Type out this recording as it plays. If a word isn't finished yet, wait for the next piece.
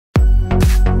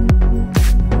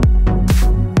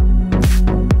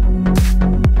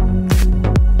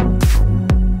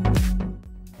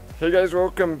Hey guys,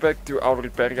 welcome back to Auto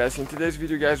Repair guys. In today's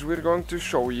video guys, we're going to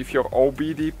show you if your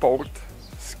OBD port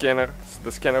scanner,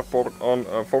 the scanner port on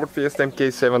Ford Fiesta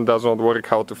MK7 does not work,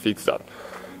 how to fix that.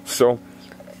 So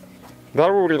that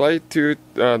will relate to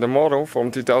the model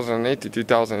from 2008 to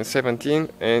 2017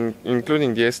 and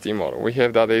including the ST model. We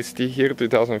have that ST here,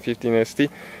 2015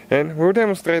 ST, and we'll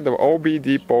demonstrate the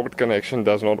OBD port connection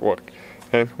does not work.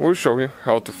 And we'll show you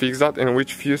how to fix that and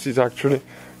which fuse is actually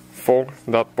for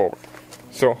that port.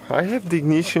 So I have the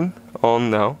ignition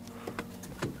on now.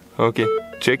 Okay,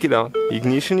 check it out.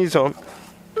 Ignition is on.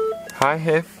 I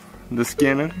have the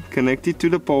scanner connected to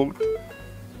the port.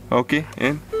 Okay,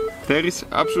 and there is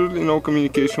absolutely no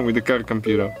communication with the car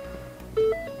computer.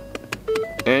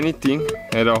 Anything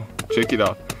at all. Check it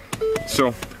out.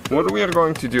 So what we are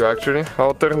going to do actually,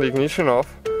 I'll turn the ignition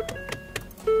off.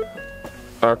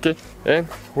 Okay, and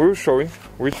we'll show you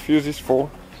which fuse is for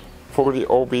the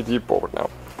OBD port now.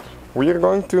 We are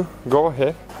going to go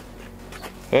ahead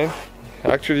and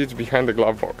actually it's behind the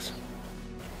glove box.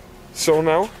 So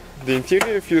now the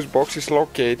interior fuse box is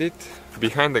located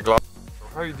behind the glove box. So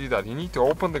how you do that? You need to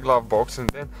open the glove box and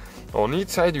then on each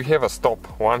side you have a stop.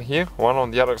 One here, one on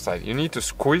the other side. You need to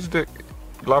squeeze the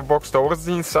glove box towards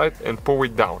the inside and pull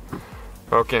it down.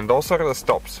 Okay, and those are the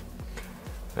stops.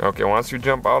 Okay, once you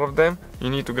jump out of them, you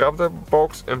need to grab the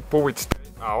box and pull it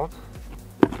straight out.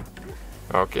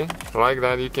 Okay, like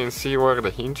that. You can see where the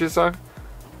hinges are.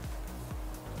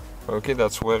 Okay,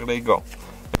 that's where they go.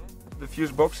 The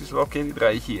fuse box is located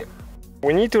right here.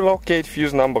 We need to locate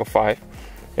fuse number 5,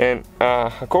 and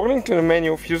according to the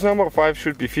manual, fuse number 5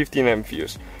 should be 15M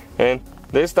fuse, and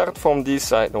they start from this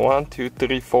side. 1, 2,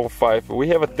 3, 4, 5. We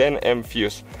have a 10M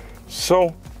fuse,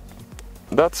 so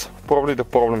that's probably the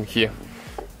problem here.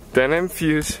 10M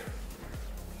fuse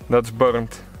that's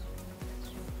burnt.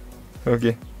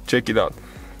 Okay, check it out.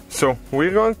 So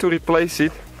we're going to replace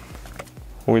it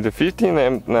with the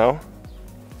 15M now.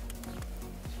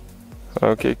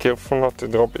 Okay, careful not to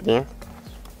drop it in.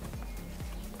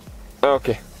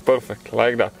 Okay, perfect,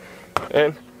 like that.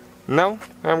 And now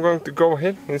I'm going to go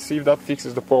ahead and see if that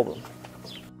fixes the problem.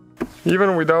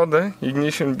 Even without the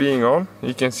ignition being on,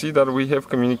 you can see that we have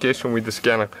communication with the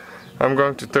scanner. I'm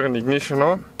going to turn the ignition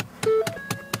on.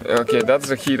 Okay, that's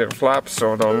the heater flap,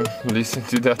 so don't listen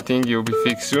to that thing, you'll be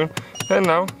fixed soon. And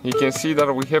now you can see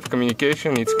that we have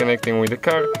communication, it's connecting with the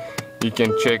car. You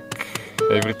can check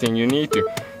everything you need to.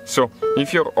 So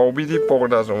if your OBD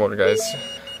port doesn't work guys,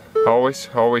 always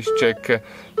check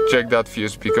that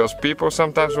fuse, because people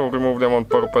sometimes will remove them on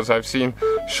purpose. I've seen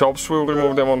shops will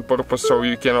remove them on purpose, so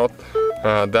you cannot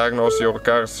diagnose your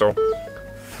car. So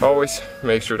always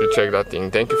make sure to check that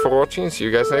thing. Thank you for watching, see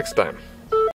you guys next time.